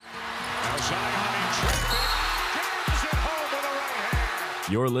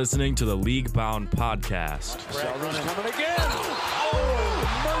You're listening to the League Bound Podcast. Coming again.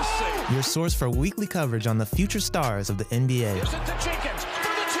 Oh, mercy. Your source for weekly coverage on the future stars of the NBA. Gives it to Jenkins for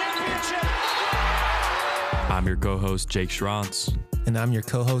the championship. I'm your co-host, Jake Schrantz. And I'm your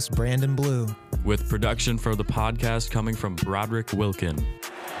co-host, Branden Blue. With production for the podcast coming from Broderick Wilkin.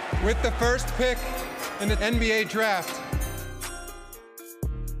 With the first pick in the NBA draft.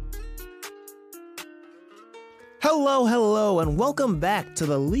 Hello, and welcome back to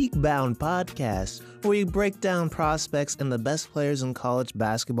the League Bound Podcast, where we break down prospects and the best players in college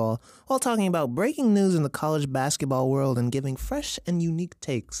basketball while talking about breaking news in the college basketball world and giving fresh and unique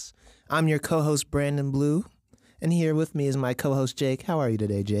takes. I'm your co-host, Branden Blue, and here with me is my co-host, Jake. How are you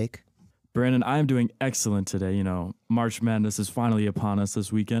today, Jake? Brandon, I am doing excellent today. You know, March Madness is finally upon us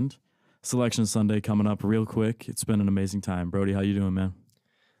this weekend. Selection Sunday coming up real quick. It's been an amazing time. Brody, how you doing, man?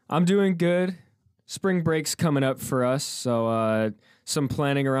 I'm doing good. Spring break's coming up for us, so some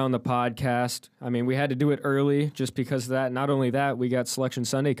planning around the podcast. I mean, we had to do it early just because of that. Not only that, we got Selection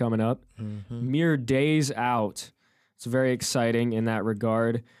Sunday coming up. Mere days out. It's very exciting in that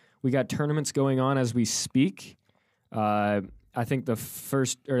regard. We got tournaments going on as we speak. I think the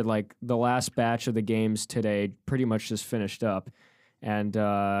last batch of the games today pretty much just finished up. And,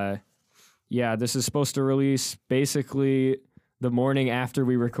 this is supposed to release basically the morning after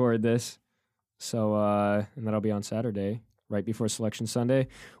we record this. So, and that'll be on Saturday, right before Selection Sunday.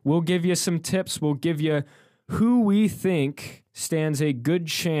 We'll give you some tips. We'll give you who we think stands a good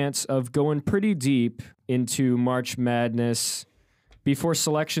chance of going pretty deep into March Madness before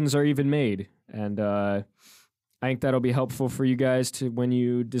selections are even made. And I think that'll be helpful for you guys to when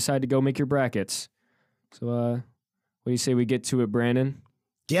you decide to go make your brackets. So, what do you say we get to it, Brandon?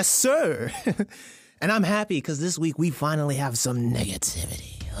 Yes, sir. And I'm happy because this week we finally have some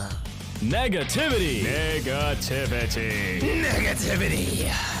negativity. Negativity.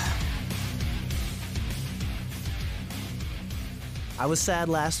 I was sad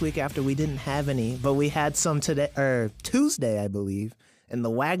last week after we didn't have any, but we had some Tuesday, I believe, in the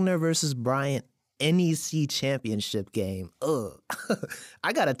Wagner versus Bryant NEC championship game.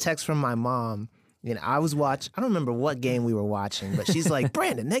 I got a text from my mom. You know, I don't remember what game we were watching, but she's like,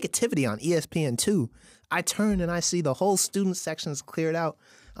 Brandon, negativity on ESPN2. I turn and I see the whole student section's cleared out.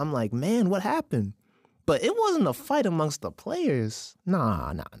 I'm like, man, what happened? But it wasn't a fight amongst the players.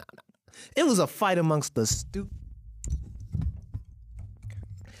 Nah. It was a fight amongst the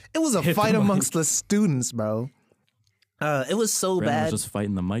It was a fight amongst the students, bro. It was so Brandon bad. was just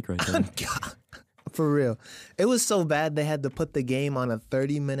fighting the mic right there. For real. It was so bad they had to put the game on a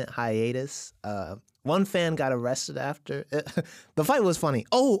 30-minute hiatus. One fan got arrested after. The fight was funny.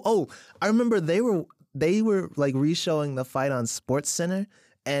 Oh, I remember they were like re-showing the fight on SportsCenter,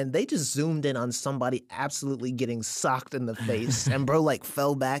 and they just zoomed in on somebody absolutely getting socked in the face, and bro like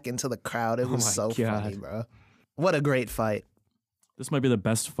fell back into the crowd. It was funny, bro. What a great fight. This might be the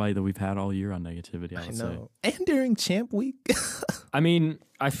best fight that we've had all year on negativity, I would say. And during Champ Week. I mean,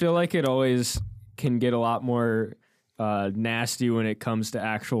 I feel like it always can get a lot more nasty when it comes to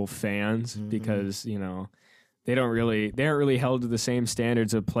actual fans because, you know, they aren't really held to the same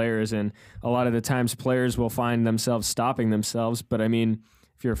standards of players, and a lot of the times players will find themselves stopping themselves. But I mean,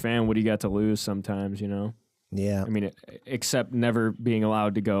 if you're a fan, what do you got to lose sometimes, you know? Yeah. I mean, except never being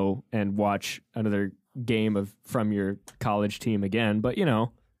allowed to go and watch another game from your college team again. But, you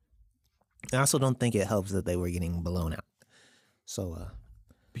know. I also don't think it helps that they were getting blown out. So,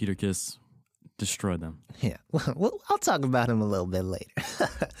 Peter Kiss destroyed them. Yeah. Well, I'll talk about him a little bit later.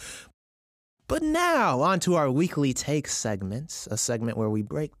 But now, on to our weekly takes segments, a segment where we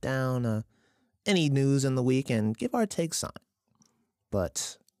break down any news in the week and give our takes on it.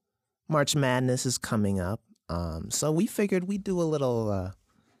 But March Madness is coming up, so we figured we'd do a little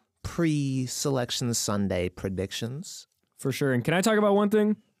pre-Selection Sunday predictions. For sure. And can I talk about one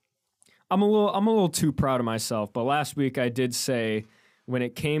thing? I'm a little too proud of myself, but last week I did say when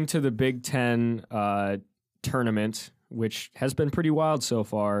it came to the Big Ten tournament, which has been pretty wild so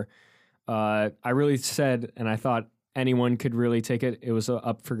far, I really said, and I thought anyone could really take it. It was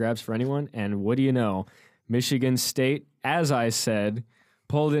up for grabs for anyone. And what do you know? Michigan State, as I said,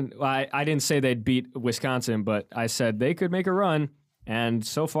 pulled in. Well, I didn't say they'd beat Wisconsin, but I said they could make a run, and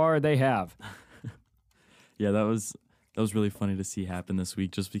so far they have. Yeah, that was really funny to see happen this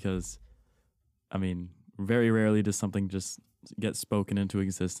week just because, I mean, very rarely does something just get spoken into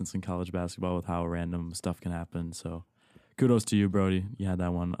existence in college basketball with how random stuff can happen. So kudos to you, Brody. You had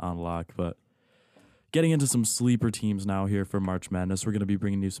that one on lock. But getting into some sleeper teams now here for March Madness, we're going to be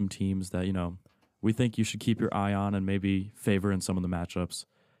bringing you some teams that, you know, we think you should keep your eye on and maybe favor in some of the matchups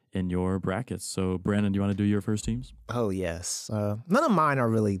in your brackets. So, Brandon, do you want to do your first teams? Oh, yes. None of mine are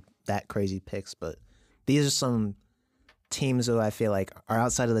really that crazy picks, but these are some teams who I feel like are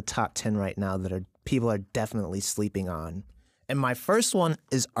outside of the top 10 right now that people are definitely sleeping on. And my first one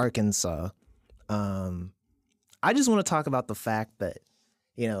is Arkansas. I just want to talk about the fact that,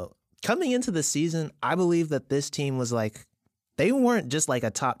 coming into the season, I believe that this team was like, they weren't just like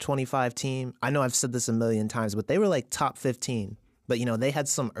a top 25 team. I know I've said this a million times, but they were like top 15. But, they had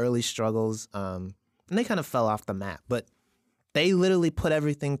some early struggles, and they kind of fell off the map. But they literally put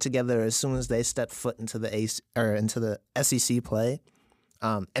everything together as soon as they stepped foot into the SEC play.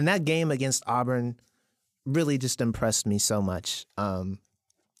 And that game against Auburn really just impressed me so much.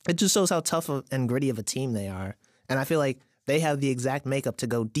 It just shows how tough and gritty of a team they are. And I feel like they have the exact makeup to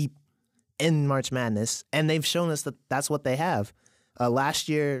go deep in March Madness, and they've shown us that that's what they have. Last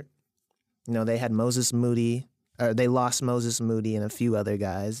year, they had Moses Moody, or they lost Moses Moody and a few other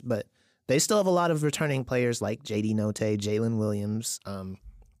guys, but they still have a lot of returning players like J.D. Note, Jalen Williams.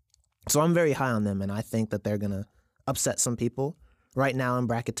 So I'm very high on them, and I think that they're going to upset some people. Right now in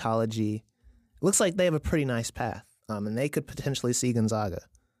bracketology, it looks like they have a pretty nice path, and they could potentially see Gonzaga.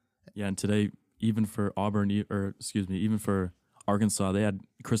 Yeah, and today, even for even for Arkansas, they had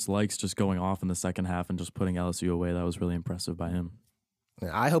Chris Likes just going off in the second half and just putting LSU away. That was really impressive by him.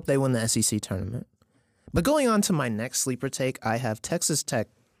 I hope they win the SEC tournament. But going on to my next sleeper take, I have Texas Tech.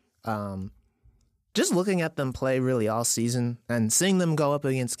 Just looking at them play really all season and seeing them go up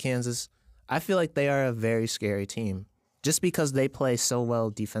against Kansas, I feel like they are a very scary team just because they play so well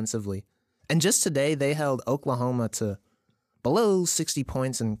defensively. And just today, they held Oklahoma to below 60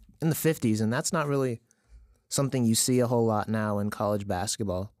 points and in the 50s, and that's not really something you see a whole lot now in college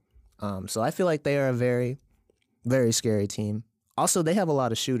basketball. So I feel like they are a very, very scary team. Also, they have a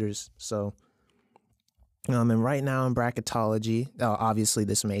lot of shooters. So, and right now in bracketology, obviously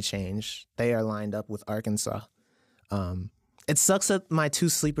this may change. They are lined up with Arkansas. It sucks that my two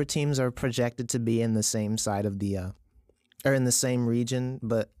sleeper teams are projected to be in the same side of the, or in the same region.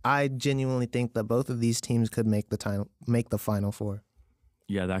 But I genuinely think that both of these teams could make the Final Four.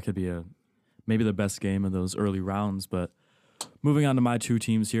 Yeah, that could be maybe the best game of those early rounds. But moving on to my two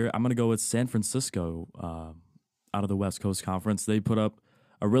teams here, I'm going to go with San Francisco out of the West Coast Conference. They put up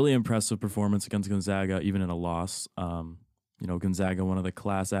a really impressive performance against Gonzaga, even in a loss. Gonzaga, one of the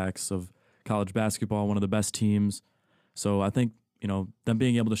class acts of college basketball, one of the best teams. So I think, them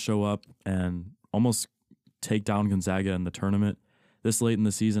being able to show up and almost take down Gonzaga in the tournament this late in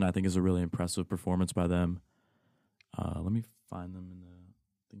the season, I think is a really impressive performance by them. Let me find them in the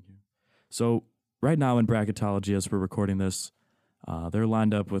thing here. So right now in bracketology, as we're recording this, they're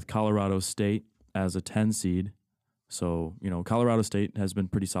lined up with Colorado State as a 10 seed. So, Colorado State has been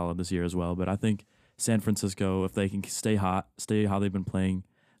pretty solid this year as well. But I think San Francisco, if they can stay how they've been playing,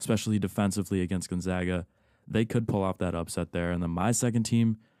 especially defensively against Gonzaga, they could pull off that upset there. And then my second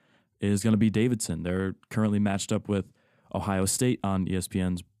team is going to be Davidson. They're currently matched up with Ohio State on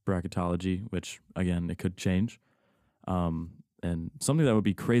ESPN's bracketology, which, again, it could change. And something that would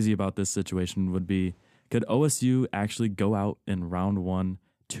be crazy about this situation would be, could OSU actually go out in round one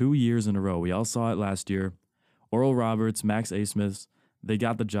 2 years in a row? We all saw it last year. Oral Roberts, Max A. they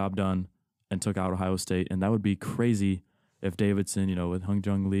got the job done and took out Ohio State. And that would be crazy if Davidson, with Hung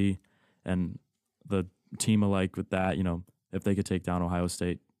Jung Lee and the team alike with that, if they could take down Ohio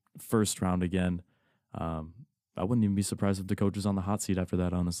State first round again. I wouldn't even be surprised if the coach is on the hot seat after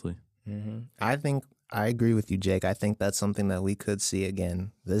that, honestly. Mm-hmm. I agree with you, Jake. I think that's something that we could see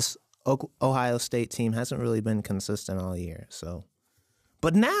again. This Ohio State team hasn't really been consistent all year.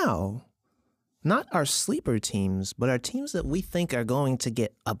 But now, not our sleeper teams, but our teams that we think are going to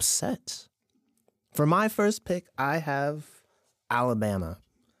get upset. For my first pick, I have Alabama.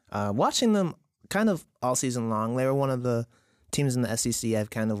 Watching them kind of all season long, they were one of the teams in the SEC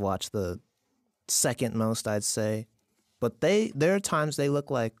I've kind of watched the second most, I'd say. But there are times they look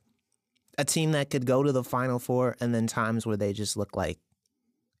like a team that could go to the Final Four, and then times where they just look like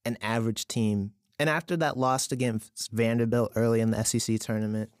an average team. And after that loss against Vanderbilt early in the SEC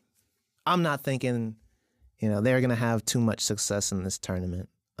tournament, I'm not thinking, they're going to have too much success in this tournament.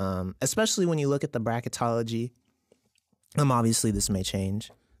 Especially when you look at the bracketology. Obviously, this may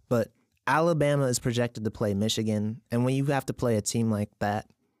change, but Alabama is projected to play Michigan. And when you have to play a team like that,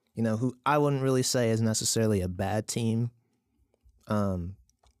 who I wouldn't really say is necessarily a bad team,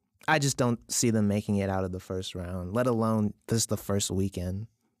 I just don't see them making it out of the first round, let alone this the first weekend.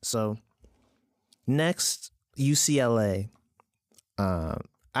 So next, UCLA.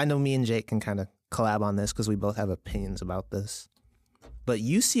 I know me and Jake can kind of collab on this because we both have opinions about this. But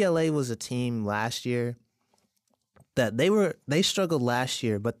UCLA was a team last year that. They struggled last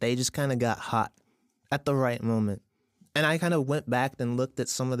year, but they just kind of got hot at the right moment. And I kind of went back and looked at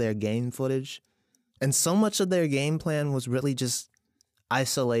some of their game footage, and so much of their game plan was really just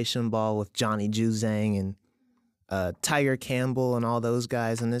isolation ball with Johnny Juzang and Tiger Campbell and all those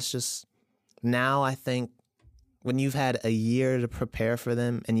guys. And it's just, now I think when you've had a year to prepare for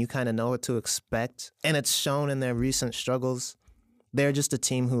them and you kind of know what to expect, and it's shown in their recent struggles, they're just a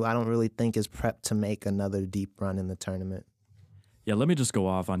team who I don't really think is prepped to make another deep run in the tournament. Yeah, let me just go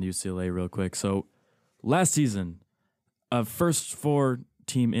off on UCLA real quick. So last season, a first four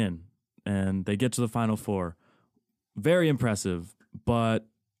team in, and they get to the Final Four. Very impressive, but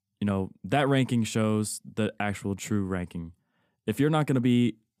that ranking shows the actual true ranking. If you're not going to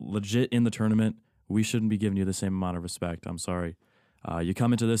be legit in the tournament, we shouldn't be giving you the same amount of respect. I'm sorry. You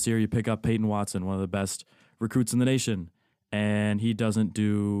come into this year, you pick up Peyton Watson, one of the best recruits in the nation, and he doesn't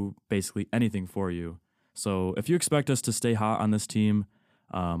do basically anything for you. So if you expect us to stay hot on this team,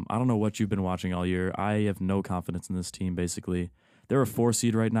 I don't know what you've been watching all year. I have no confidence in this team, basically. They're a 4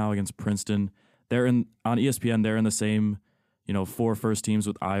 seed right now against Princeton. On ESPN, they're in the same 4 first teams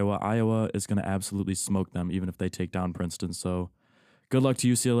with Iowa. Iowa is going to absolutely smoke them, even if they take down Princeton. So good luck to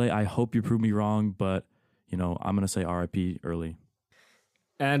UCLA. I hope you prove me wrong, but, I'm going to say RIP early.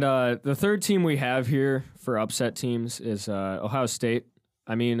 And the third team we have here for upset teams is Ohio State.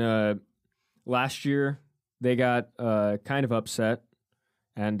 I mean, last year they got kind of upset.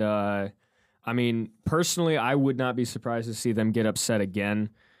 And, personally, I would not be surprised to see them get upset again.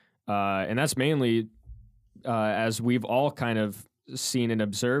 And that's mainly, as we've all kind of seen and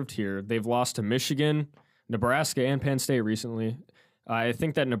observed here, they've lost to Michigan, Nebraska, and Penn State recently. I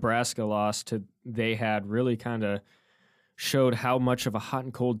think that Nebraska loss they had really kind of showed how much of a hot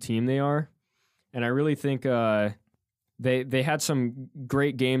and cold team they are. And I really think they had some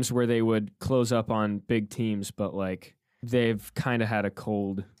great games where they would close up on big teams, but they've kind of had a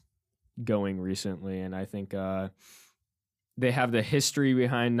cold going recently. And I think they have the history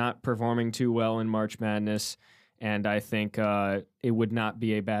behind not performing too well in March Madness. And I think it would not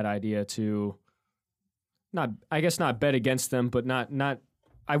be a bad idea to not bet against them, but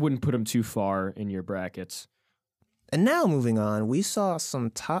I wouldn't put them too far in your brackets. And now moving on, we saw some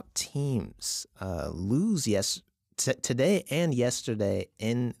top teams lose today and yesterday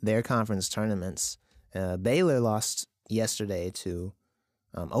in their conference tournaments. Baylor lost yesterday to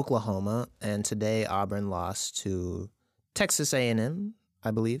Oklahoma, and today Auburn lost to Texas A&M,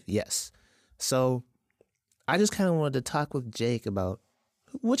 I believe. Yes. So I just kind of wanted to talk with Jake about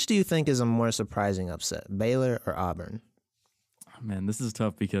which do you think is a more surprising upset, Baylor or Auburn? Man, this is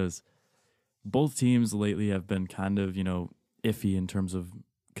tough because both teams lately have been kind of, iffy in terms of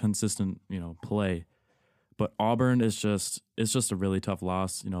consistent, play. But Auburn it's just a really tough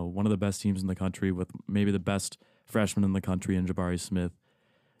loss. One of the best teams in the country with maybe the best freshman in the country in Jabari Smith.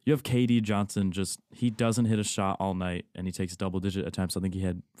 You have KD Johnson, he doesn't hit a shot all night, and he takes double-digit attempts. I think he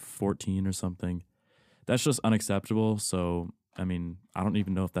had 14 or something. That's just unacceptable. So, I don't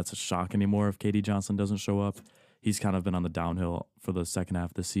even know if that's a shock anymore if KD Johnson doesn't show up. He's kind of been on the downhill for the second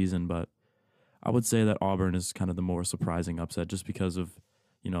half of the season, but I would say that Auburn is kind of the more surprising upset just because of,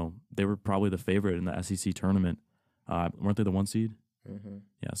 they were probably the favorite in the SEC tournament. Weren't they the 1 seed? Mm-hmm.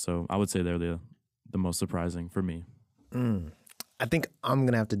 Yeah, so I would say they're the most surprising for me. I think I'm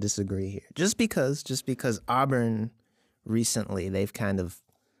going to have to disagree here. Just because Auburn recently, they've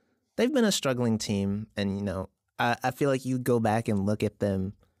been a struggling team. And, I feel like you go back and look at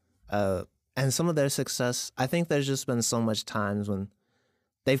them and some of their success. I think there's just been so much times when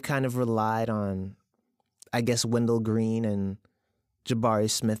they've kind of relied on, I guess, Wendell Green and Jabari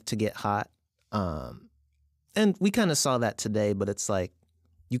Smith to get hot. And we kind of saw that today, but it's like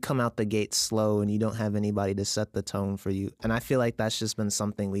you come out the gate slow and you don't have anybody to set the tone for you. And I feel like that's just been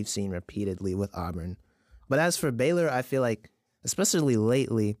something we've seen repeatedly with Auburn. But as for Baylor, I feel like, especially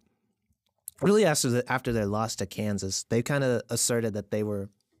lately, really after their loss to Kansas, they kind of asserted that they were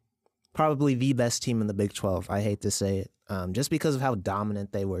probably the best team in the Big 12. I hate to say it, just because of how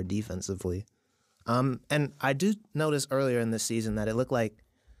dominant they were defensively. And I do notice earlier in this season that it looked like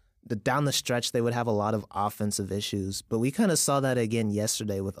down the stretch they would have a lot of offensive issues, but we kind of saw that again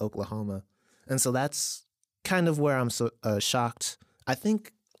yesterday with Oklahoma. And so that's kind of where I'm so shocked. I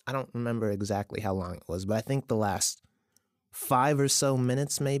don't remember exactly how long it was, but I think the last 5 or so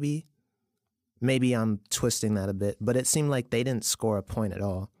minutes maybe I'm twisting that a bit, but it seemed like they didn't score a point at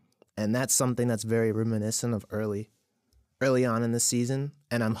all. And that's something that's very reminiscent of early on in the season.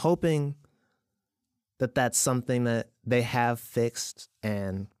 And I'm hoping that that's something that they have fixed,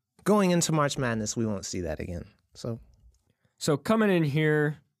 and going into March Madness, we won't see that again. So coming in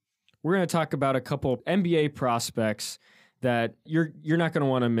here we're going to talk about a couple NBA prospects that you're not going to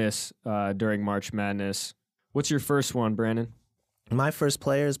want to miss during March Madness. What's your first one, Brandon? My first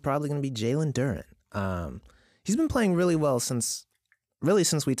player is probably going to be Jalen Duren. He's been playing really well since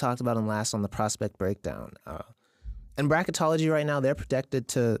we talked about him last on the prospect breakdown. In bracketology right now, they're projected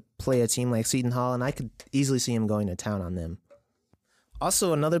to play a team like Seton Hall, and I could easily see him going to town on them.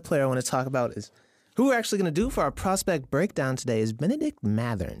 Also, another player I want to talk about is who we're actually going to do for our prospect breakdown today is Bennedict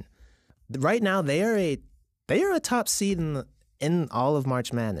Mathurin. Right now, they are a top seed in all of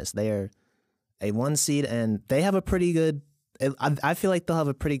March Madness. They are a 1 seed, and they have a pretty good. I feel like they'll have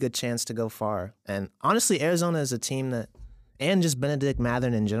a pretty good chance to go far. And honestly, Arizona is a team that, and just Bennedict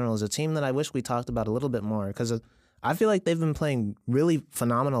Mathurin in general, is a team that I wish we talked about a little bit more because I feel like they've been playing really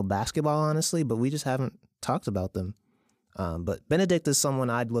phenomenal basketball, honestly, but we just haven't talked about them. But Bennedict is someone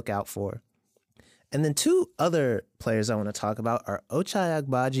I'd look out for. And then 2 other players I want to talk about are Ochai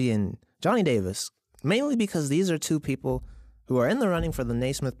Agbaji and Johnny Davis, mainly because these are 2 people who are in the running for the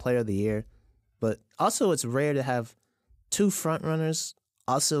Naismith Player of the Year. But also it's rare to have 2 frontrunners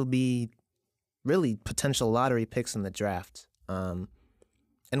also be really potential lottery picks in the draft. And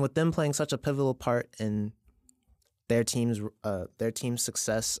with them playing such a pivotal part in their team's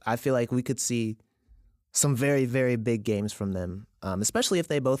success, I feel like we could see some very, very big games from them, especially if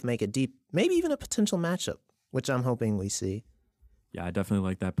they both make it deep, maybe even a potential matchup, which I'm hoping we see. Yeah, I definitely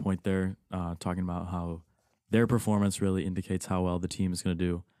like that point there, talking about how their performance really indicates how well the team is going to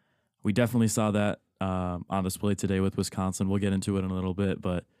do. We definitely saw that on display today with Wisconsin. We'll get into it in a little bit,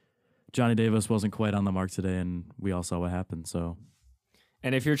 but Johnny Davis wasn't quite on the mark today, and we all saw what happened. So,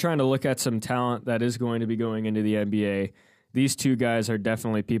 and if you're trying to look at some talent that is going to be going into the NBA, these 2 guys are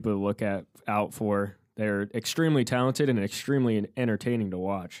definitely people to look out for. They're extremely talented and extremely entertaining to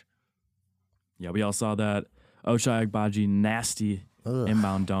watch. Yeah, we all saw that Ochai Agbaji nasty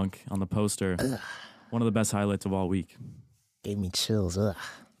inbound dunk on the poster. One of the best highlights of all week. Gave me chills.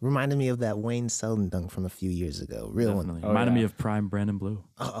 Reminded me of that Wayne Selden dunk from a few years ago. Real Definitely. one. Reminded me of prime Brandon Blue.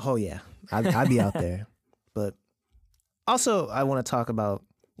 Oh yeah. I'd be out there. But also, I want to talk about,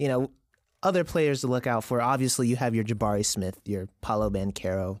 other players to look out for. Obviously, you have your Jabari Smith, your Paolo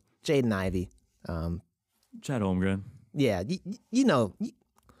Banchero, Jaden Ivey. Chad Holmgren. Yeah,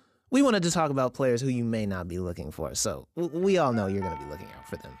 we wanted to talk about players who you may not be looking for. So we all know you're going to be looking out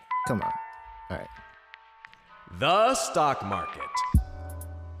for them. Come on. All right. The stock market.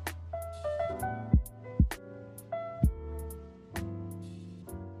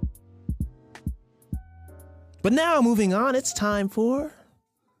 But now, moving on, it's time for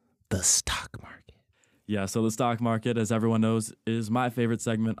the stock market. Yeah, so the stock market, as everyone knows, is my favorite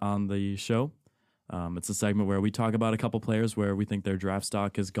segment on the show. It's a segment where we talk about a couple players where we think their draft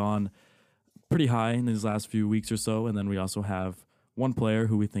stock has gone pretty high in these last few weeks or so, and then we also have one player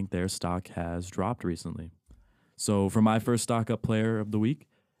who we think their stock has dropped recently. So for my first stock up player of the week,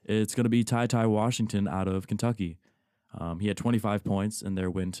 it's going to be Ty Washington out of Kentucky. He had 25 points in their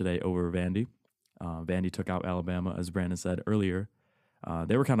win today over Vandy. Vandy took out Alabama, as Brandon said earlier.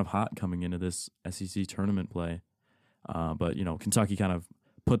 They were kind of hot coming into this SEC tournament play. But, Kentucky kind of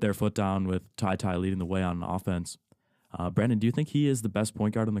put their foot down with Ty leading the way on offense. Brandon, do you think he is the best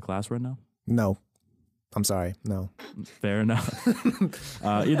point guard in the class right now? No. I'm sorry. No. Fair enough.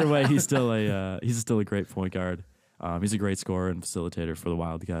 Either way, he's still a great point guard. He's a great scorer and facilitator for the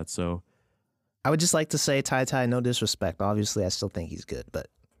Wildcats. So I would just like to say, Ty, no disrespect. Obviously, I still think he's good, but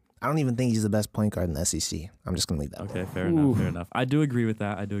I don't even think he's the best point guard in the SEC. I'm just going to leave that. Okay, fair enough. I do agree with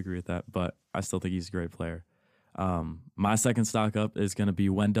that. But I still think he's a great player. My second stock up is going to be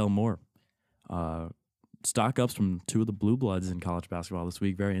Wendell Moore. Stock ups from 2 of the Blue Bloods in college basketball this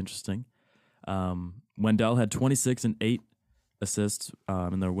week. Very interesting. Wendell had 26 and 8 assists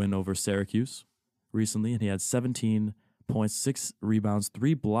in their win over Syracuse recently, and he had 17 points, 6 rebounds,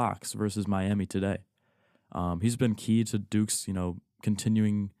 3 blocks versus Miami today. He's been key to Duke's,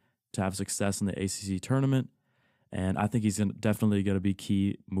 continuing to have success in the ACC tournament, and I think he's definitely going to be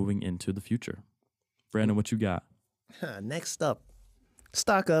key moving into the future. Brandon, what you got? Next up,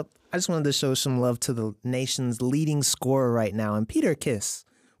 stock up. I just wanted to show some love to the nation's leading scorer right now, and Peter Kiss.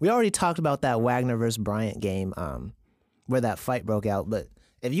 We already talked about that Wagner versus Bryant game where that fight broke out, but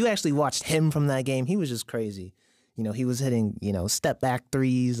if you actually watched him from that game, he was just crazy. He was hitting, step back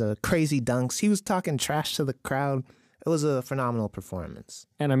threes, crazy dunks. He was talking trash to the crowd. It was a phenomenal performance.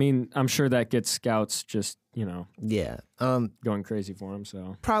 And I'm sure that gets scouts just, yeah, going crazy for him.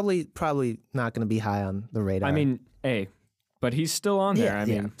 So probably not going to be high on the radar. But he's still on there. I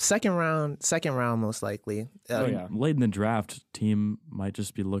mean, second round most likely. Late in the draft, team might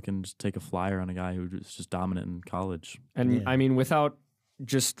just be looking to take a flyer on a guy who was just dominant in college. And without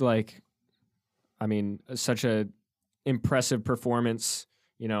just such a impressive performance,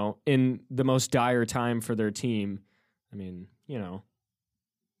 in the most dire time for their team. It's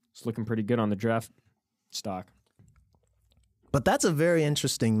looking pretty good on the draft stock. But that's a very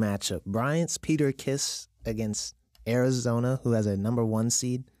interesting matchup. Bryant's Peter Kiss against Arizona, who has a number 1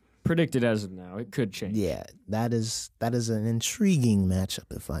 seed. Predicted as of now. It could change. Yeah, that is an intriguing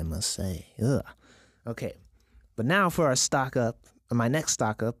matchup, if I must say. Ugh. Okay, but now for our stock up, my next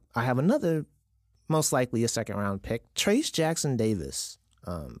stock up, I have another, most likely a second-round pick, Trace Jackson Davis.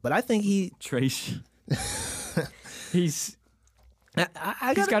 But I think Trace. He's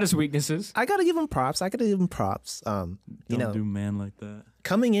got his weaknesses. I gotta give him props. Don't do man like that.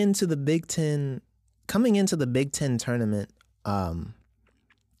 Coming into the Big Ten tournament,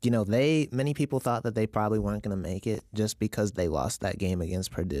 many people thought that they probably weren't going to make it just because they lost that game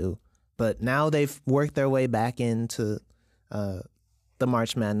against Purdue. But now they've worked their way back into the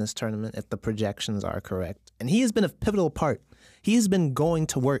March Madness tournament, if the projections are correct. And he has been a pivotal part. He has been going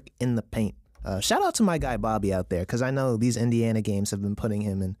to work in the paint. Shout out to my guy Bobby out there, because I know these Indiana games have been putting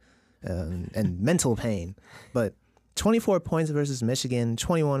him in mental pain. But 24 points versus Michigan,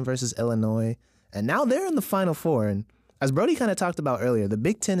 21 versus Illinois, and now they're in the Final Four. And as Brody kind of talked about earlier, the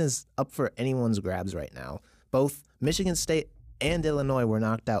Big Ten is up for anyone's grabs right now. Both Michigan State and Illinois were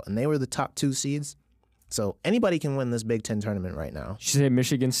knocked out, and they were the top 2 seeds. So anybody can win this Big Ten tournament right now. Did you say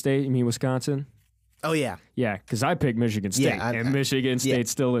Michigan State? You mean Wisconsin? Oh, yeah. Yeah, because I picked Michigan State, and Michigan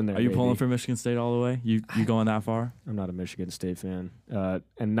State's still in there. Are you pulling for Michigan State all the way? You going that far? I'm not a Michigan State fan,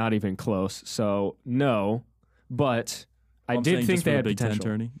 and not even close. So, no, but I did think they had Big potential. Ten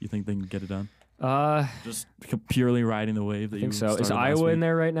tourney. You think they can get it done? Just purely riding the wave that you think so. Is started last Iowa week. in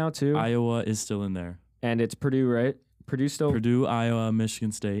there right now, too? Iowa is still in there. And it's Purdue, right? Purdue still? Purdue, Iowa,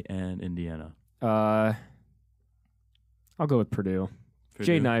 Michigan State, and Indiana. I'll go with Purdue.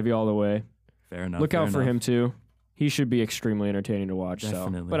 Jaden Ivey all the way. Fair enough. Look out for him, too. He should be extremely entertaining to watch.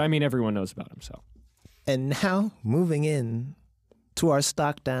 Definitely. So. But, everyone knows about him, so. And now, moving in to our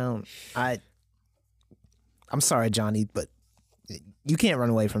stock down, I'm sorry, Johnny, but you can't run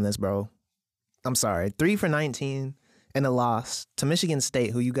away from this, bro. I'm sorry. 3 for 19 and a loss to Michigan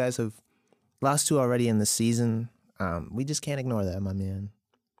State, who you guys have lost to already in the season. We just can't ignore that, my man.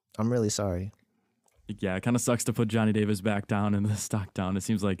 I'm really sorry. Yeah, it kind of sucks to put Johnny Davis back down in the stock down. It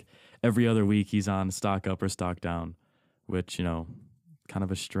seems like every other week he's on stock up or stock down, which, kind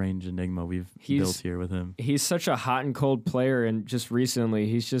of a strange enigma we've built here with him. He's such a hot and cold player, and just recently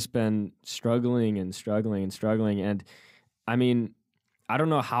he's just been struggling. And, I don't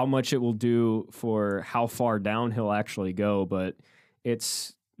know how much it will do for how far down he'll actually go, but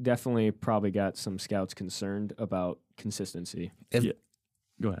it's definitely probably got some scouts concerned about consistency.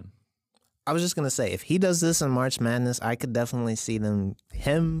 Go ahead. I was just going to say, if he does this in March Madness, I could definitely see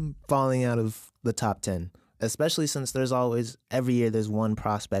him falling out of the top 10, especially since every year there's one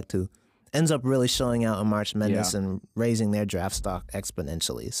prospect who ends up really showing out in March Madness and raising their draft stock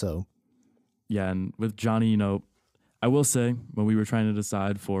exponentially. So, yeah, and with Johnny, I will say, when we were trying to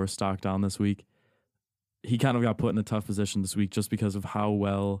decide for stock down this week, he kind of got put in a tough position this week just because of how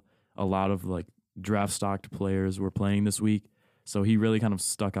well a lot of draft stocked players were playing this week. So he really kind of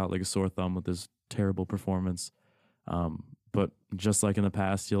stuck out like a sore thumb with his terrible performance. But just like in the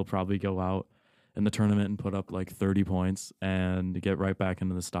past, he'll probably go out in the tournament and put up 30 points and get right back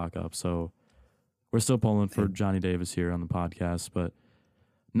into the stock up. So we're still pulling for Johnny Davis here on the podcast. But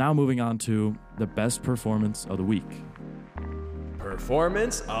now moving on to the best performance of the week.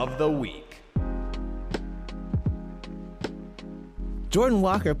 Performance of the week. Jordan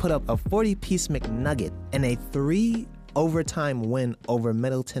Walker put up a 40-piece McNugget and a 3-overtime win over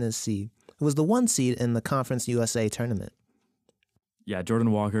Middle Tennessee, who was the 1 seed in the Conference USA tournament. Yeah,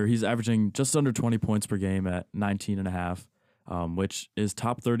 Jordan Walker, he's averaging just under 20 points per game at 19.5, which is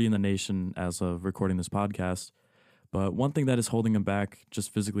top 30 in the nation as of recording this podcast. But one thing that is holding him back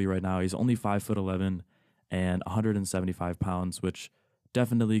just physically right now, he's only 5'11" and 175 pounds, which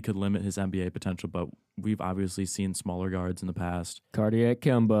definitely could limit his NBA potential, but we've obviously seen smaller guards in the past. Cardiac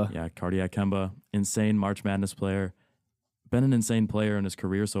Kemba. Yeah, Cardiac Kemba. Insane March Madness player. Been an insane player in his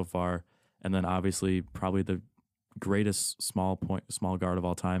career so far, and then obviously probably the greatest small guard of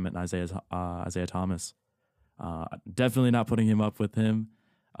all time at Isaiah Thomas. Definitely not putting him up with him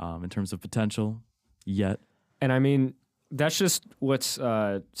in terms of potential yet. And that's just what's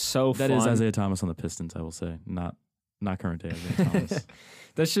so fun. That is Isaiah Thomas on the Pistons, I will say, not current day Isaiah Thomas.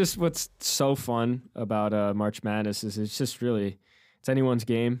 That's just what's so fun about March Madness is it's just really, it's anyone's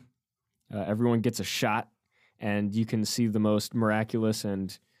game. Everyone gets a shot, and you can see the most miraculous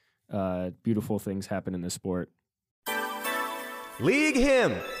and beautiful things happen in this sport. League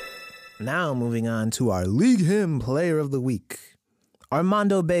Hymn. Now moving on to our League Him Player of the Week.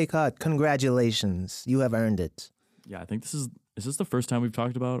 Armando Bacot, congratulations. You have earned it. Yeah, I think is this the first time we've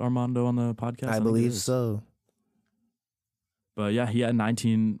talked about Armando on the podcast? I believe so. But yeah, he had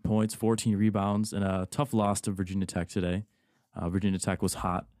 19 points, 14 rebounds, and a tough loss to Virginia Tech today. Virginia Tech was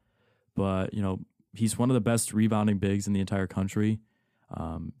hot, but he's one of the best rebounding bigs in the entire country.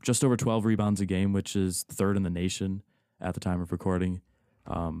 Just over 12 rebounds a game, which is third in the nation at the time of recording.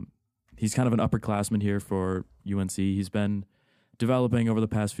 He's kind of an upperclassman here for UNC. He's been developing over the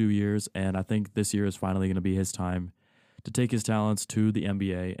past few years, and I think this year is finally going to be his time to take his talents to the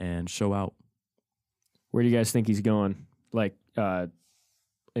NBA and show out. Where do you guys think he's going? Like,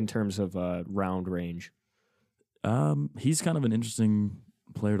 in terms of round range? He's kind of an interesting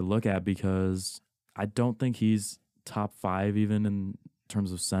player to look at because I don't think he's top 5 even in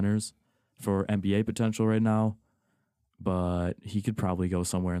terms of centers for NBA potential right now. But he could probably go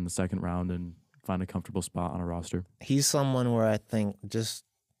somewhere in the second round and find a comfortable spot on a roster. He's someone where I think just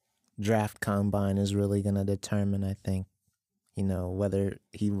draft combine is really going to determine, I think, whether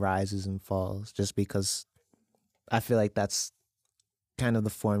he rises and falls, just because I feel like that's kind of the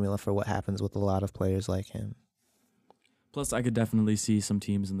formula for what happens with a lot of players like him. Plus, I could definitely see some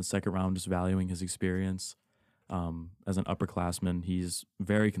teams in the second round just valuing his experience. As an upperclassman, he's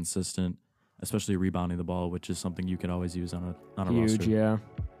very consistent, especially rebounding the ball, which is something you can always use on a roster. Huge, yeah.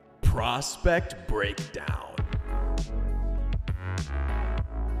 Prospect Breakdown.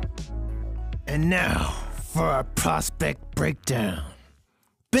 And now for our prospect breakdown.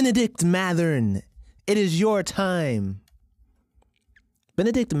 Bennedict Mathurin, it is your time.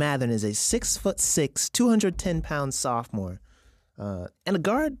 Bennedict Mathurin is a 6'6", 210-pound sophomore and a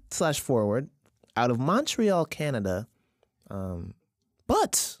guard/forward out of Montreal, Canada.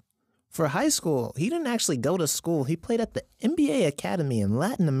 But for high school, he didn't actually go to school. He played at the NBA Academy in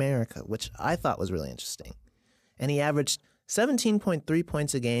Latin America, which I thought was really interesting. And he averaged 17.3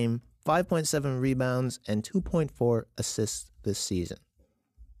 points a game, 5.7 rebounds, and 2.4 assists this season.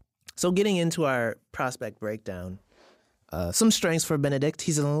 So getting into our prospect breakdown, some strengths for Bennedict.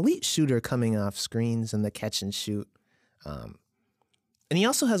 He's an elite shooter coming off screens and the catch and shoot. And he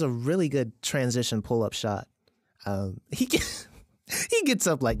also has a really good transition pull-up shot. He gets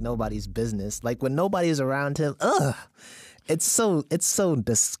up like nobody's business. Like when nobody's around him, it's so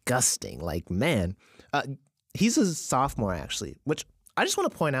disgusting. Like, man, he's a sophomore actually, which I just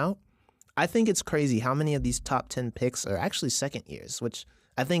want to point out. I think it's crazy how many of these top 10 picks are actually second years, which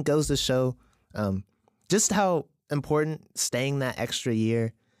I think goes to show just how important staying that extra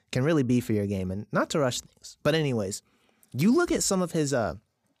year can really be for your game, and not to rush things. But anyways, you look at some of his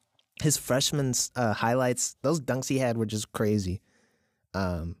freshman's highlights. Those dunks he had were just crazy.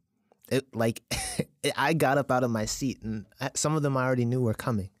 I got up out of my seat, and some of them I already knew were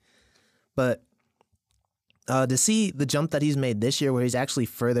coming. But to see the jump that he's made this year, where he's actually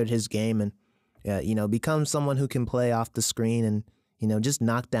furthered his game and become someone who can play off the screen and just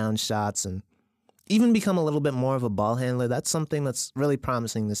knock down shots and even become a little bit more of a ball handler, that's something that's really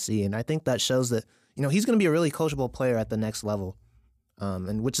promising to see. And I think that shows that he's going to be a really coachable player at the next level,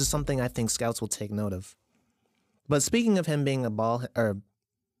 and which is something I think scouts will take note of. But speaking of him being a ball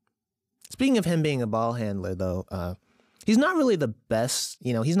handler, though, he's not really the best.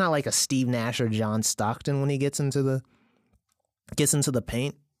 He's not like a Steve Nash or John Stockton when he gets into the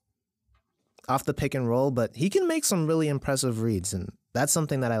paint off the pick and roll. But he can make some really impressive reads, and that's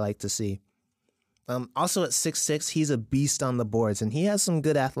something that I like to see. Also at 6'6", he's a beast on the boards, and he has some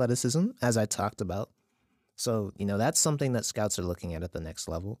good athleticism, as I talked about. So that's something that scouts are looking at the next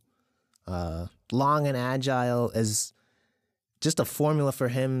level. Long and agile is just a formula for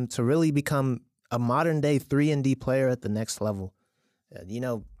him to really become a modern-day 3-and-D player at the next level.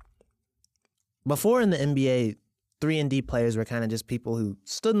 Before in the NBA, 3-and-D players were kind of just people who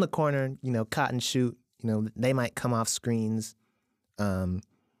stood in the corner, caught and shoot. They might come off screens, and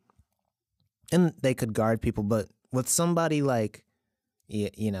they could guard people. But with somebody like,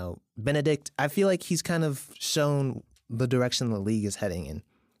 Bennedict, I feel like he's kind of shown the direction the league is heading in.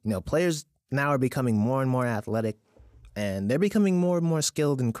 Players now are becoming more and more athletic, and they're becoming more and more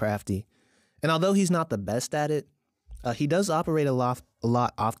skilled and crafty. And although he's not the best at it, he does operate a lot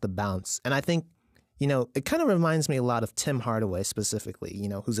off the bounce. And I think, it kind of reminds me a lot of Tim Hardaway specifically,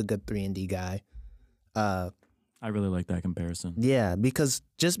 who's a good 3-and-D guy. I really like that comparison. Yeah, because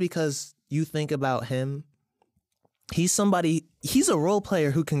you think about him, he's a role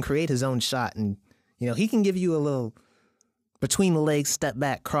player who can create his own shot, and he can give you a little between the legs step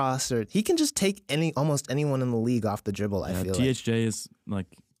back cross, or he can just take almost anyone in the league off the dribble. I feel THJ is like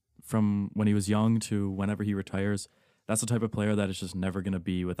from when he was young to whenever he retires, that's the type of player that is just never going to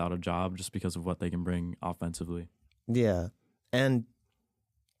be without a job just because of what they can bring offensively. Yeah. And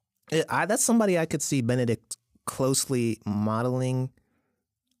that's somebody I could see Bennedict closely modeling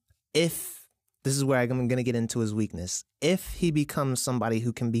if this is where I'm going to get into his weakness. If he becomes somebody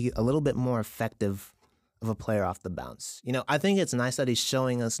who can be a little bit more effective of a player off the bounce. I think it's nice that he's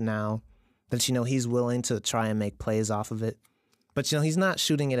showing us now that, he's willing to try and make plays off of it. But, he's not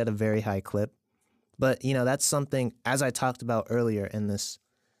shooting it at a very high clip. But, that's something, as I talked about earlier in this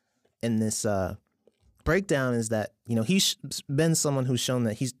breakdown, is that, he's been someone who's shown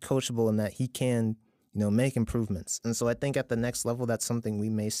that he's coachable and that he can, make improvements. And so I think at the next level, that's something we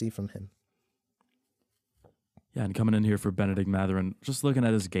may see from him. Yeah, and coming in here for Bennedict Mathurin, just looking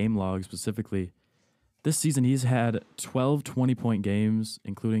at his game log specifically, this season he's had 12 20-point games,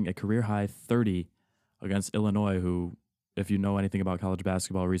 including a career-high 30 against Illinois, who, if you know anything about college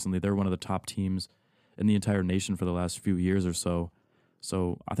basketball recently, they're one of the top teams in the entire nation for the last few years or so.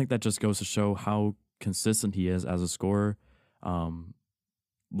 So I think that just goes to show how consistent he is as a scorer.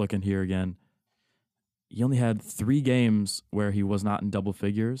 Looking here again, he only had 3 games where he was not in double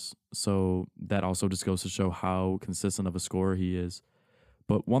figures, so that also just goes to show how consistent of a scorer he is.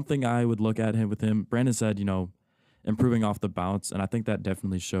 But one thing I would look at with him, Brandon said, improving off the bounce, and I think that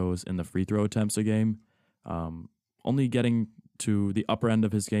definitely shows in the free throw attempts a game. Only getting to the upper end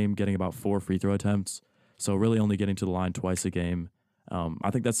of his game, getting about 4 free throw attempts, so really only getting to the line twice a game.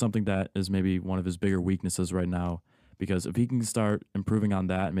 I think that's something that is maybe one of his bigger weaknesses right now, because if he can start improving on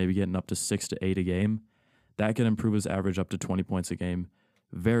that, maybe getting up to 6 to 8 a game, that could improve his average up to 20 points a game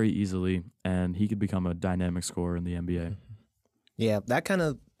very easily, and he could become a dynamic scorer in the NBA. Yeah, that kind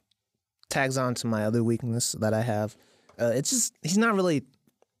of tags on to my other weakness that I have. It's just he's not really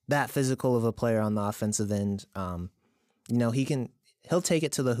that physical of a player on the offensive end. He'll take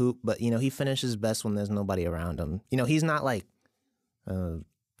it to the hoop, but he finishes best when there's nobody around him. He's not like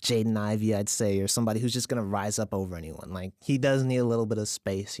Jaden Ivey, I'd say, or somebody who's just gonna rise up over anyone. Like, he does need a little bit of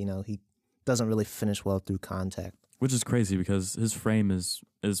space. He doesn't really finish well through contact, which is crazy because his frame is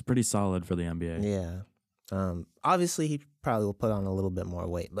pretty solid for the NBA. Yeah. Obviously, he probably will put on a little bit more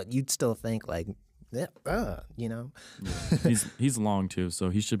weight, but you'd still think Yeah. He's long too, so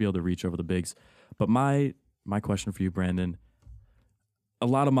he should be able to reach over the bigs. But my question for you, Brandon, a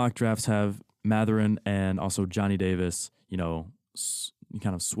lot of mock drafts have Mathurin and also Johnny Davis,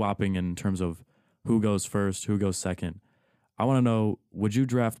 kind of swapping in terms of who goes first, who goes second. I want to know, would you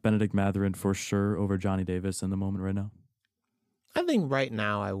draft Bennedict Mathurin for sure over Johnny Davis in the moment right now? I think right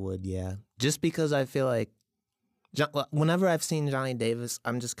now I would, yeah. Just because I feel like whenever I've seen Johnny Davis,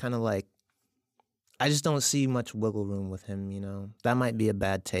 I'm just kind of like, I just don't see much wiggle room with him, That might be a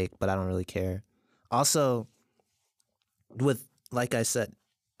bad take, but I don't really care. Also, like I said,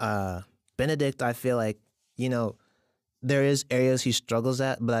 Bennedict, I feel like, there is areas he struggles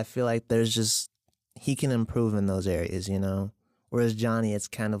at, but I feel like he can improve in those areas, Whereas Johnny, it's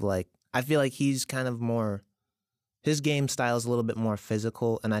kind of like, I feel like he's kind of more, his game style is a little bit more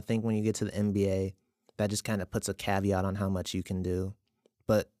physical, and I think when you get to the NBA, that just kind of puts a caveat on how much you can do.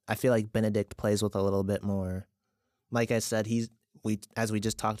 But I feel like Bennedict plays with a little bit more, like I said, as we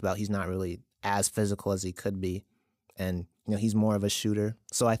just talked about, he's not really as physical as he could be, and he's more of a shooter.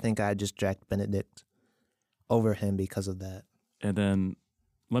 So I think I'd just draft Bennedict over him because of that. And then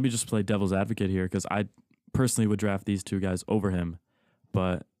let me just play devil's advocate here, because I personally would draft these two guys over him.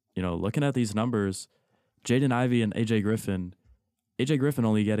 But, looking at these numbers, Jaden Ivey and AJ Griffin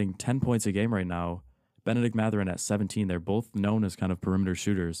only getting 10 points a game right now. Bennedict Mathurin at 17. They're both known as kind of perimeter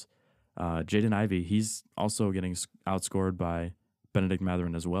shooters. Jaden Ivey, he's also getting outscored by Bennedict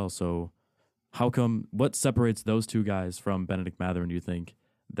Mathurin as well. So what separates those two guys from Bennedict Mathurin, do you think,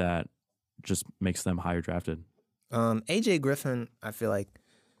 that just makes them higher drafted? AJ Griffin, I feel like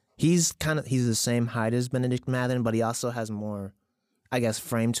he's the same height as Bennedict Mathurin, but he also has more, I guess,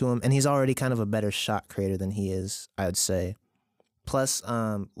 frame to him, and he's already kind of a better shot creator than he is, I would say. Plus,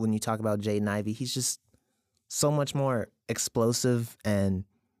 when you talk about Jaden Ivey, he's just so much more explosive, and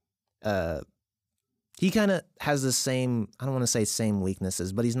he kind of has the same, I don't want to say same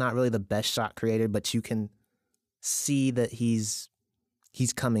weaknesses, but he's not really the best shot creator, but you can see that he's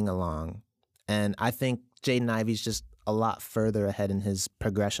coming along. And I think Jaden Ivey's just a lot further ahead in his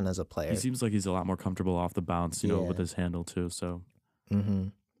progression as a player. He seems like he's a lot more comfortable off the bounce, with his handle too. So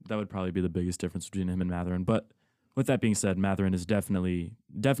that would probably be the biggest difference between him and Mathurin. But with that being said, Mathurin is definitely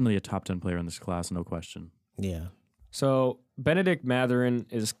a top 10 player in this class, no question. Yeah. So Bennedict Mathurin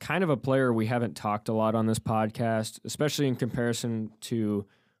is kind of a player we haven't talked a lot on this podcast, especially in comparison to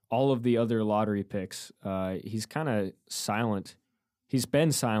all of the other lottery picks. He's kind of silent he's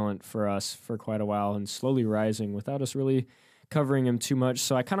been silent for us for quite a while and slowly rising without us really covering him too much.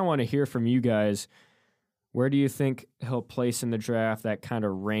 So I kind of want to hear from you guys. Where do you think he'll place in the draft, that kind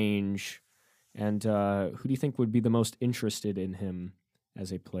of range? And who do you think would be the most interested in him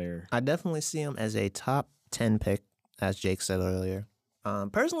as a player? I definitely see him as a top 10 pick, as Jake said earlier.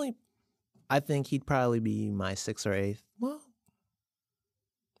 Personally, I think he'd probably be my 6th or 8th. Well,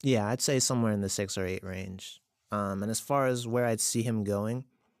 yeah, I'd say somewhere in the 6 or 8 range. And as far as where I'd see him going,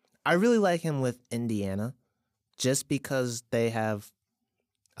 I really like him with Indiana, just because they have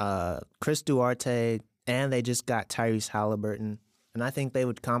Chris Duarte and they just got Tyrese Halliburton, and I think they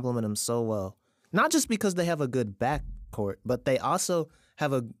would complement him so well. Not just because they have a good backcourt, but they also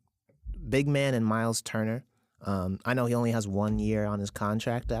have a big man in Miles Turner. I know he only has 1 year on his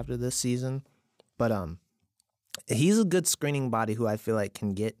contract after this season, but he's a good screening body who I feel like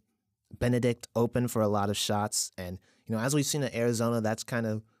can get Bennedict open for a lot of shots. And, as we've seen at Arizona, that's kind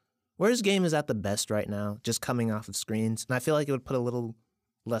of where his game is at the best right now, just coming off of screens. And I feel like it would put a little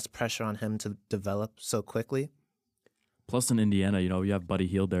less pressure on him to develop so quickly. Plus in Indiana, you have Buddy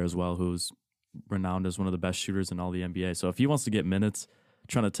Hield there as well, who's renowned as one of the best shooters in all the NBA. So if he wants to get minutes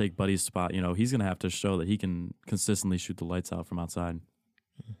trying to take Buddy's spot, he's going to have to show that he can consistently shoot the lights out from outside.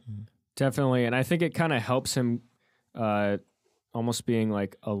 Mm-hmm. Definitely. And I think it kind of helps him almost being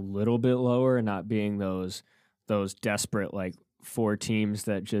like a little bit lower and not being those desperate, like, 4 teams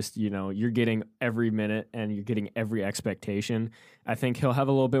that just, you're getting every minute and you're getting every expectation. I think he'll have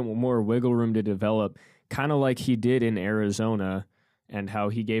a little bit more wiggle room to develop, kind of like he did in Arizona, and how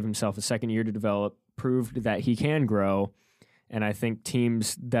he gave himself a second year to develop, proved that he can grow. And I think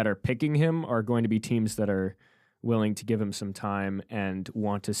teams that are picking him are going to be teams that are willing to give him some time and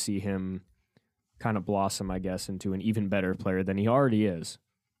want to see him kind of blossom, I guess, into an even better player than he already is.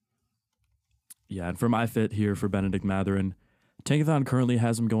 Yeah, and for my fit here for Bennedict Mathurin, Tankathon currently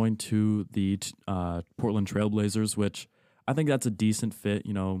has him going to the Portland Trailblazers, which I think that's a decent fit.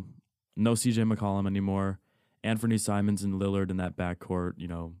 No CJ McCollum anymore. Anthony Simons and Lillard in that backcourt.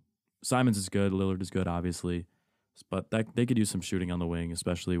 Simons is good. Lillard is good, obviously. But they could use some shooting on the wing,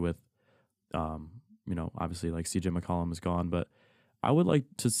 especially with, obviously like CJ McCollum is gone. But I would like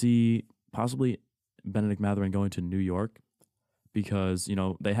to see possibly Bennedict Mathurin going to New York because,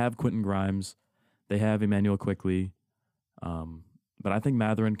 they have Quentin Grimes. They have Emmanuel Quickley. But I think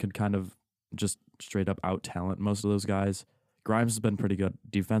Mathurin could kind of just straight up out-talent most of those guys. Grimes has been pretty good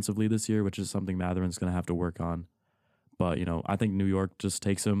defensively this year, which is something Mathurin's going to have to work on. But, I think New York just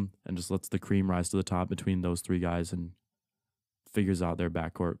takes him and just lets the cream rise to the top between those 3 guys and figures out their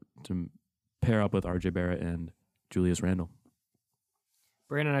backcourt to pair up with RJ Barrett and Julius Randle.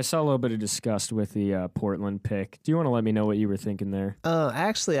 Brandon, I saw a little bit of disgust with the Portland pick. Do you want to let me know what you were thinking there?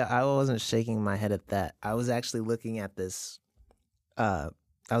 Actually, I wasn't shaking my head at that. I was actually looking at this. I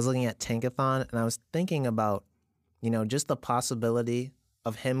was looking at Tankathon, and I was thinking about, just the possibility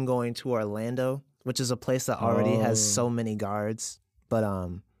of him going to Orlando, which is a place that already has so many guards. But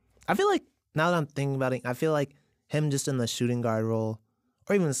I feel like, now that I'm thinking about it, I feel like him just in the shooting guard role,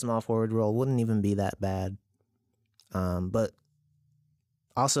 or even the small forward role, wouldn't even be that bad. But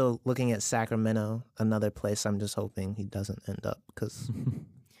also, looking at Sacramento, another place I'm just hoping he doesn't end up. Because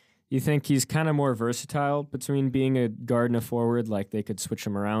you think he's kind of more versatile between being a guard and a forward? Like they could switch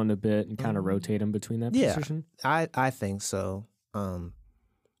him around a bit and kind of rotate him between that position? I think so.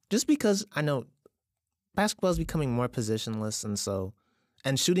 Just because I know basketball is becoming more positionless,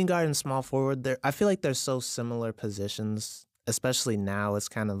 and shooting guard and small forward, I feel like they're so similar positions, especially now. It's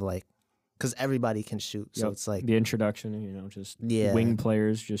kind of like, because everybody can shoot, so it's like the introduction, just wing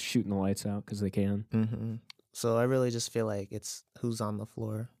players just shooting the lights out because they can. Mm-hmm. So I really just feel like it's who's on the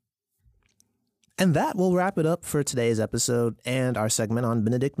floor. And that will wrap it up for today's episode and our segment on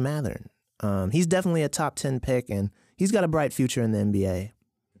Bennedict Mathurin. He's definitely a top 10 pick, and he's got a bright future in the NBA.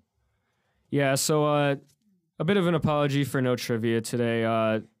 Yeah, so a bit of an apology for no trivia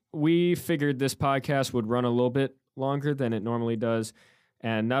today. We figured this podcast would run a little bit longer than it normally does.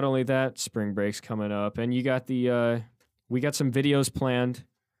 And not only that, spring break's coming up, and we got some videos planned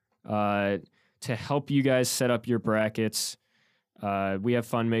to help you guys set up your brackets. We have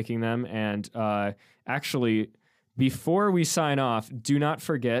fun making them, and actually, before we sign off, do not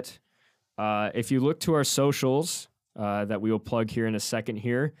forget, if you look to our socials that we will plug here in a second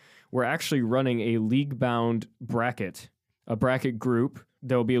here, we're actually running a league-bound bracket, a bracket group.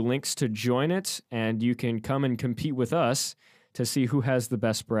 There will be links to join it, and you can come and compete with us to see who has the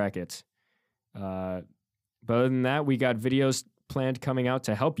best bracket. But other than that, we got videos planned coming out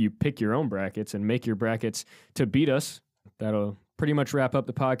to help you pick your own brackets and make your brackets to beat us. That'll pretty much wrap up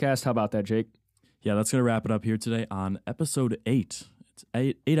the podcast. How about that, Jake? Yeah, that's going to wrap it up here today on episode 8. It's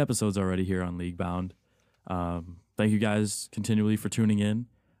eight episodes already here on League Bound. Thank you guys continually for tuning in.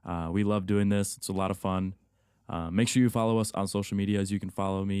 We love doing this. It's a lot of fun. Make sure you follow us on social medias. You can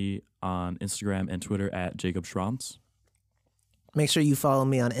follow me on Instagram and Twitter at Jacob Schranz. Make sure you follow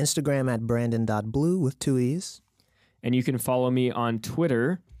me on Instagram at brandon.blue with 2 E's. And you can follow me on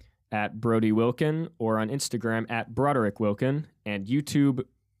Twitter at Brody Wilkin or on Instagram at Broderick Wilkin and YouTube,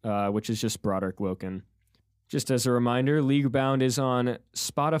 which is just Broderick Wilkin. Just as a reminder, League Bound is on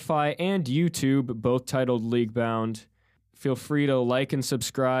Spotify and YouTube, both titled League Bound. Feel free to like and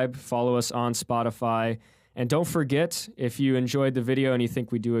subscribe, follow us on Spotify. And don't forget, if you enjoyed the video and you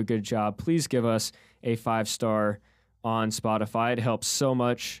think we do a good job, please give us a 5-star on Spotify. It helps so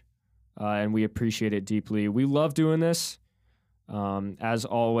much, and we appreciate it deeply. We love doing this, as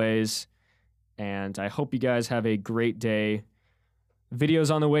always, and I hope you guys have a great day. Videos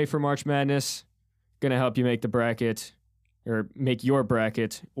on the way for March Madness. Going to help you make the bracket, or make your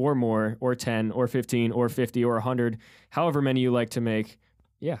bracket, or more, or 10, or 15, or 50, or 100, however many you like to make.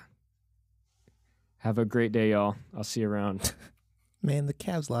 Yeah. Have a great day, y'all. I'll see you around. Man, the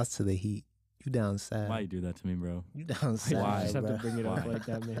Cavs lost to the Heat. You down sad. Why you do that to me, bro? You down sad, Why? I just have bro. to bring it up Why? like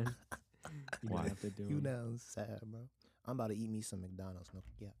that, man. You Why? don't have to do You it. down sad, bro. I'm about to eat me some McDonald's. No,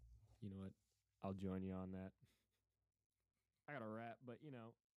 yeah. You know what? I'll join you on that. I got a rap, but you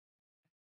know.